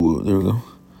There we go.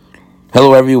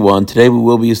 Hello everyone. Today we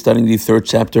will be studying the third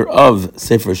chapter of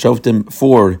Sefer Shoftim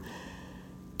for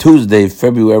Tuesday,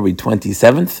 February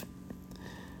 27th.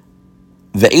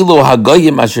 Ve'elu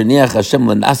hagoyim asher niach Hashem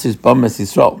lenasis b'ames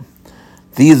Yisrael.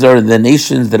 These are the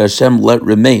nations that Hashem let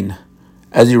remain.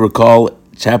 As you recall,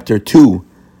 chapter 2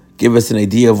 gave us an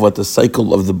idea of what the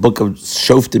cycle of the book of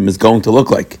Shoftim is going to look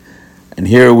like. And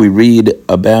here we read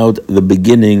about the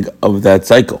beginning of that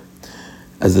cycle.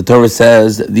 As the Torah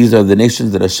says, these are the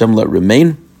nations that Hashem let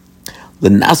remain. The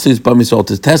Nasus B'am Yisrael,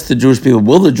 to test the Jewish people.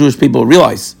 Will the Jewish people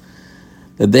realize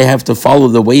that they have to follow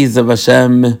the ways of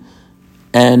Hashem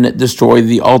and destroy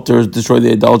the altars, destroy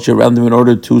the idolatry around them in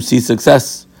order to see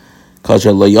success? Right?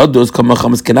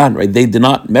 They did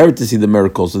not merit to see the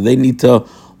miracles, so they need to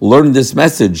learn this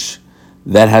message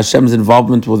that Hashem's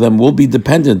involvement with them will be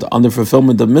dependent on the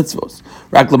fulfillment of mitzvos.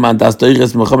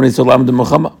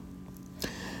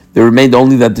 There remained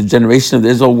only that the generation of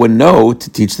Israel would know to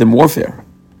teach them warfare.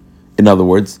 In other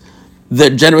words, the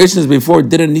generations before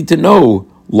didn't need to know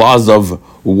laws of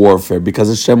warfare because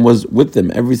Hashem was with them.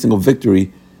 Every single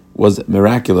victory was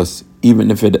miraculous,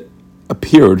 even if it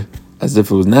appeared as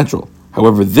if it was natural.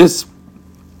 However, this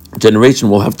generation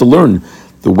will have to learn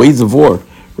the ways of war.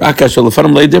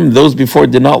 Those before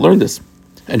did not learn this.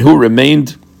 And who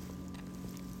remained,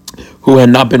 who had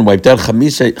not been wiped out, Look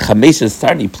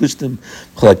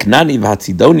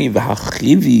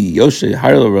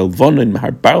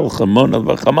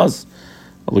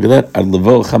at that,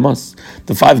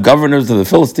 the 5 governors of the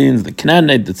Philistines, the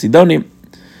Canaanite, the Sidonian,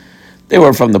 they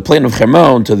were from the plain of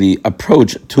Hermon to the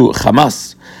approach to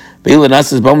Hamas. They were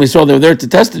there to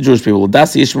test the Jewish people.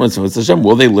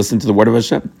 Will they listen to the word of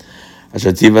Hashem?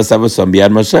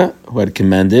 Who had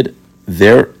commanded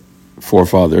their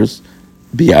forefathers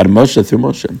Biyad Moshe, through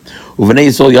Moshe. Uvenei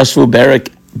Yisrael Yashvu Berak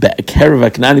Be'ekerev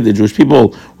HaKanani. The Jewish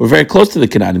people were very close to the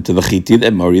Canaanim, to the Chiti, the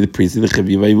Emori, the Priesti, the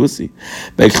Chivi, Vayivusi.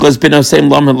 Be'echles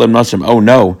Binoseim Lam Lem Nashim. Oh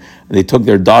no! And they took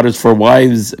their daughters for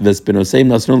wives. Ves Binoseim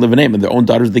Nasnu Levaneim, and their own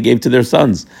daughters they gave to their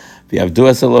sons. V'yavdu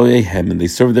es Elohehem, and they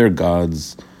served their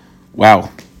gods. Wow,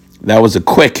 that was a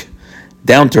quick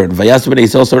downturn. Vayasu Bnei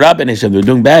Yisrael Sorah Bnei Hashem. They're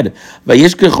doing bad.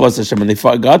 Vayishkechu es Hashem, and they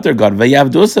forgot their God.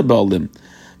 Vayavdu es Ba'olim.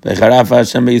 And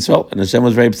Hashem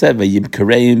was very upset.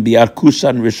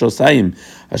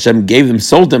 Hashem gave them,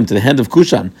 sold them to the hand of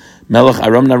Kushan, Melech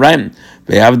Aram Naraim. And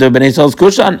Bnei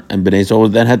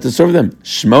Yisrael then had to serve them.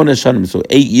 So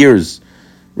 8 years,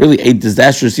 really 8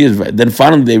 disastrous years. Then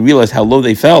finally they realized how low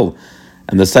they fell.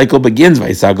 And the cycle begins.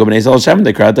 They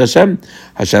cried to Hashem.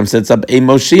 Hashem sets up a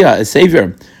Moshiach, a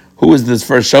savior. Who is this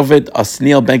first Shofet?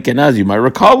 Asniel ben Kenaz. You might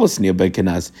recall Asniel ben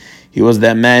Kenaz. He was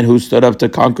that man who stood up to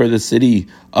conquer the city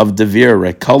of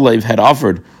Devir. Kalev had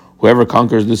offered, whoever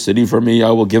conquers the city for me, I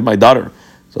will give my daughter.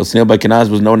 So Asniel ben Kenaz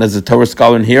was known as a Torah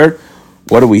scholar in here.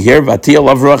 What do we hear? V'atiyah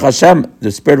lav ruach Hashem.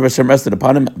 The spirit of Hashem rested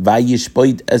upon him.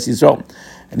 Vayishpoit es Yisrael.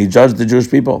 And he judged the Jewish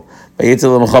people. And he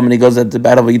goes at the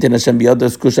battle. And Hashem gives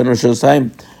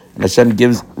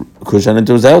Kushan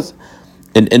into his house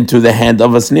and into the hand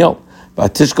of Asniel.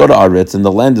 Vatishko to Aretz, and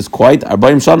the land is quiet.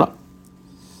 Arbaim Shana.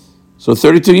 So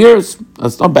 32 years.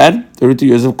 That's not bad. 32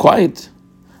 years of quiet.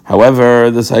 However,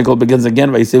 the cycle begins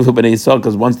again.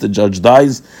 Because once the judge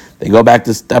dies, they go back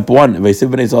to step 1. And the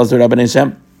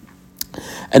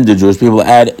Jewish people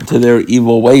add to their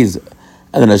evil ways.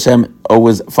 And then Hashem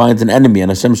always finds an enemy, and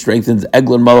Hashem strengthens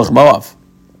Eglon Malach Moab.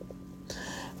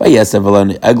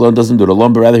 Eglon doesn't do it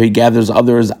alone, but rather he gathers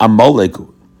others. Amalek.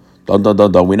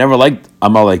 Don't. We never liked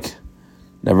Amalek.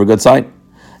 Never a good sign.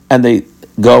 And they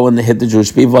go and they hit the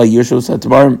Jewish people. Yeshua said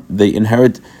tomorrow they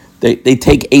inherit, they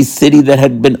take a city that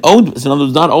had been owned. So in other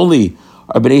words, not only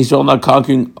are Bnei Yisrael not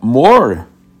conquering more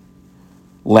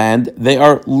land, they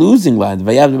are losing land.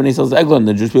 Vayav Bnei Yisrael's Eglon.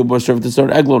 The Jewish people were served to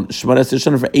serve Eglon. Shemanes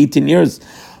Yeshana for 18 years.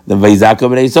 Then Vayizaka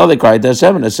Bnei Yisrael, they cried to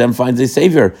Hashem, and Hashem finds a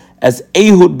savior as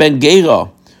Ehud ben Gera.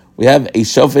 We have a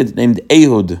Shofet named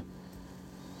Ehud.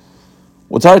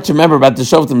 What's hard to remember about the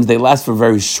Shoftim is they last for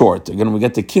very short. Again, when we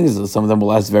get to kings, some of them will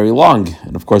last very long.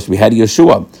 And of course, we had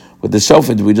Yeshua. With the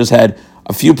Shofet, we just had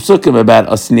a few psukim about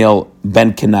Asniel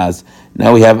ben Kenaz.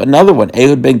 Now we have another one,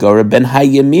 Ehud ben Gora ben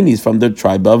Hayyamin. He's from the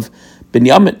tribe of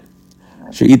Binyamin.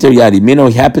 She'iter Yadi.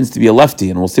 He happens to be a lefty,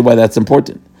 and we'll see why that's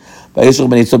important. He says, you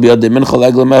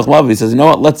know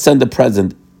what, let's send a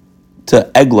present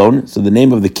to Eglon, so the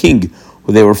name of the king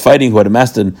who they were fighting, who had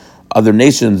amassed in other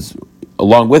nations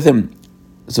along with him.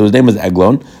 So his name was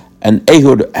Eglon, and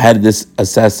Ehud had this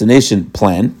assassination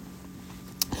plan.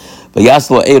 But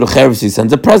Yaslo Ehud Cheres, he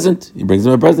sends a present. He brings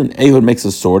him a present. Ehud makes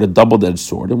a sword, a double-edged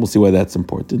sword, and we'll see why that's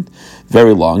important.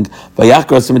 Very long. He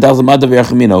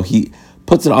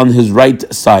puts it on his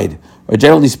right side. Or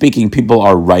generally speaking, people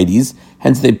are righties,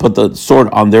 hence they put the sword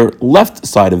on their left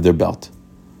side of their belt.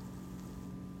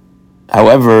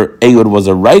 However, Ehud was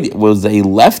a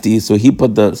lefty, so he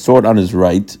put the sword on his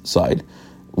right side,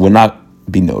 would not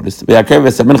be noticed.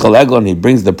 And he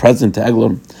brings the present to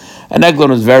Eglon. And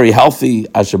Eglon was very healthy.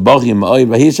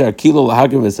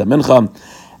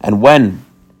 And when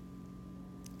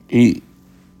he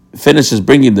finishes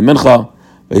bringing the mincha,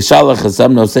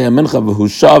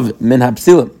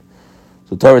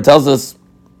 so Torah tells us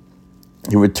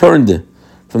he returned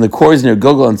from the quarries near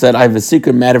Gilgal and said, I have a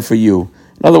secret matter for you.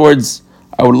 In other words,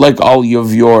 I would like all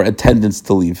of your attendants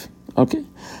to leave. Okay.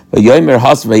 All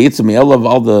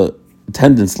the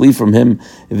attendants leave from him.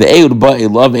 The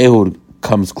Ehud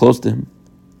comes close to him.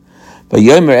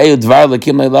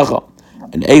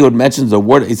 And Ehud mentions a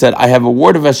word. He said, I have a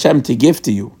word of Hashem to give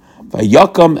to you.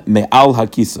 Ehud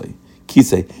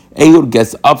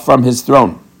gets up from his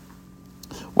throne,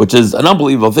 which is an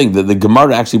unbelievable thing. The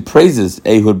Gemara actually praises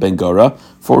Ehud ben Gora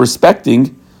for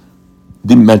respecting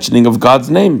the mentioning of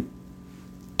God's name.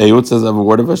 Ehud says, I have a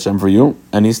word of Hashem for you,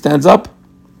 and he stands up.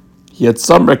 He had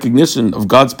some recognition of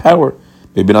God's power.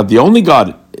 Maybe not the only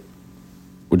God,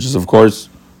 which is, of course,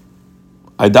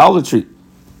 idolatry,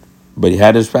 but he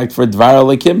had respect for Dvar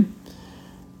Elokim.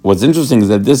 What's interesting is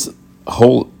that this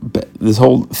whole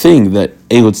thing that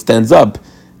Ehud stands up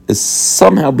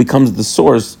somehow becomes the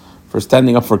source for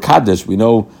standing up for Kaddish. We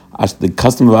know the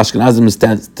custom of Ashkenazim is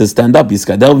to stand up.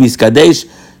 Yiskadel v'yiskadesh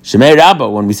shemei Rabba.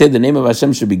 When we say the name of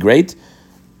Hashem should be great,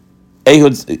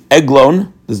 Ehud's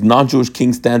Eglon, this non-Jewish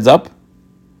king, stands up,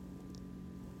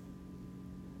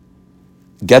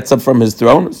 gets up from his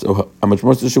throne. So how much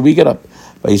more should we get up?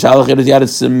 And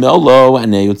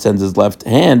Ehud sends his left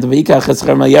hand, and he takes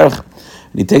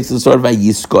the sword and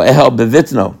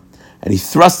he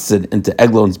thrusts it into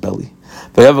Eglon's belly.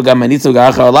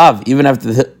 Even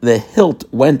after the hilt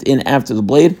went in after the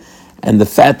blade, and the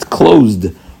fat closed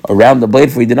around the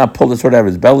blade, for he did not pull the sword out of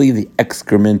his belly, the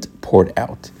excrement poured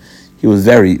out. He was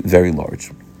very, very large.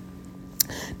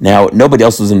 Now, nobody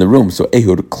else was in the room, so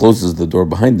Ehud closes the door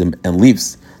behind him and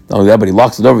leaves. Not only that, but he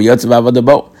locks the door.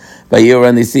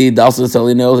 And they see and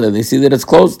they see that it's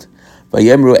closed.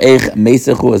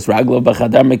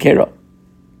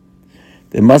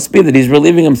 It must be that he's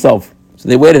relieving himself. So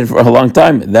they waited for a long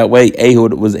time. That way,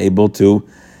 Ehud was able to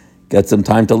get some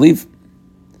time to leave.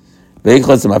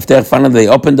 Finally, they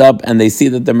opened up and they see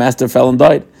that their master fell and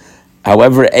died.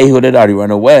 However, Ehud had already run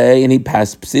away, and he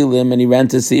passed Psilim, and he ran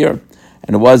to Seir.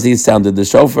 And he sounded the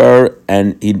shofar,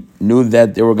 and he knew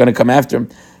that they were going to come after him.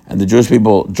 And the Jewish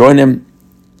people joined him,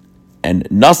 and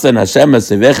Nasan Hashem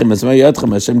Hashem gives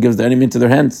the enemy into their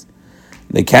hands.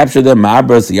 They captured them, no one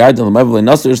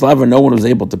was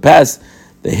able to pass.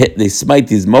 They smite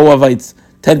these Moavites,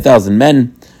 10,000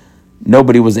 men.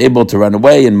 Nobody was able to run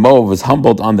away, and Moab was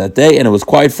humbled on that day, and it was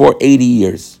quiet for 80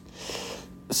 years.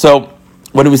 So,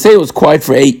 when we say it was quiet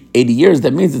for 80 years,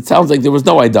 that means it sounds like there was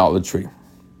no idolatry.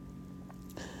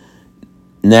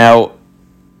 Now,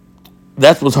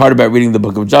 that's what's hard about reading the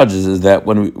book of Judges, is that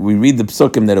when we read the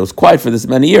psukim that it was quiet for this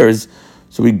many years,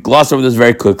 so we gloss over this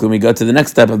very quickly, and we go to the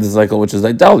next step of the cycle, which is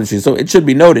idolatry. So it should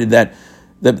be noted that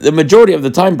the majority of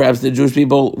the time, perhaps, the Jewish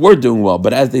people were doing well,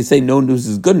 but as they say, no news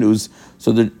is good news,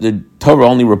 so the Torah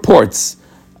only reports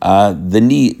the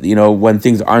need, when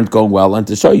things aren't going well, and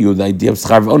to show you the idea of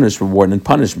schar v'onesh, reward and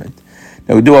punishment.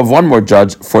 Now we do have one more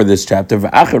judge for this chapter,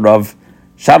 V'acharav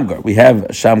Shamgar. We have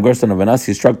Shamgar, son of Anas.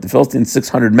 He struck the Philistines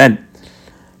 600 men.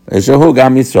 V'eshahu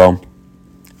gam Yisrael,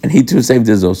 and he too saved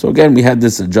Israel. So again, we had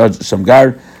this judge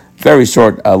Shamgar, very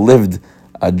short-lived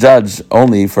judge,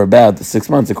 only for about 6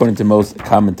 months, according to most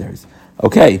commentaries.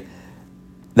 Okay,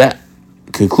 that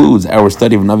concludes our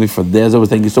study of Navi for the day. As always,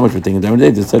 thank you so much for taking time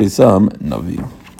today to study some Navi.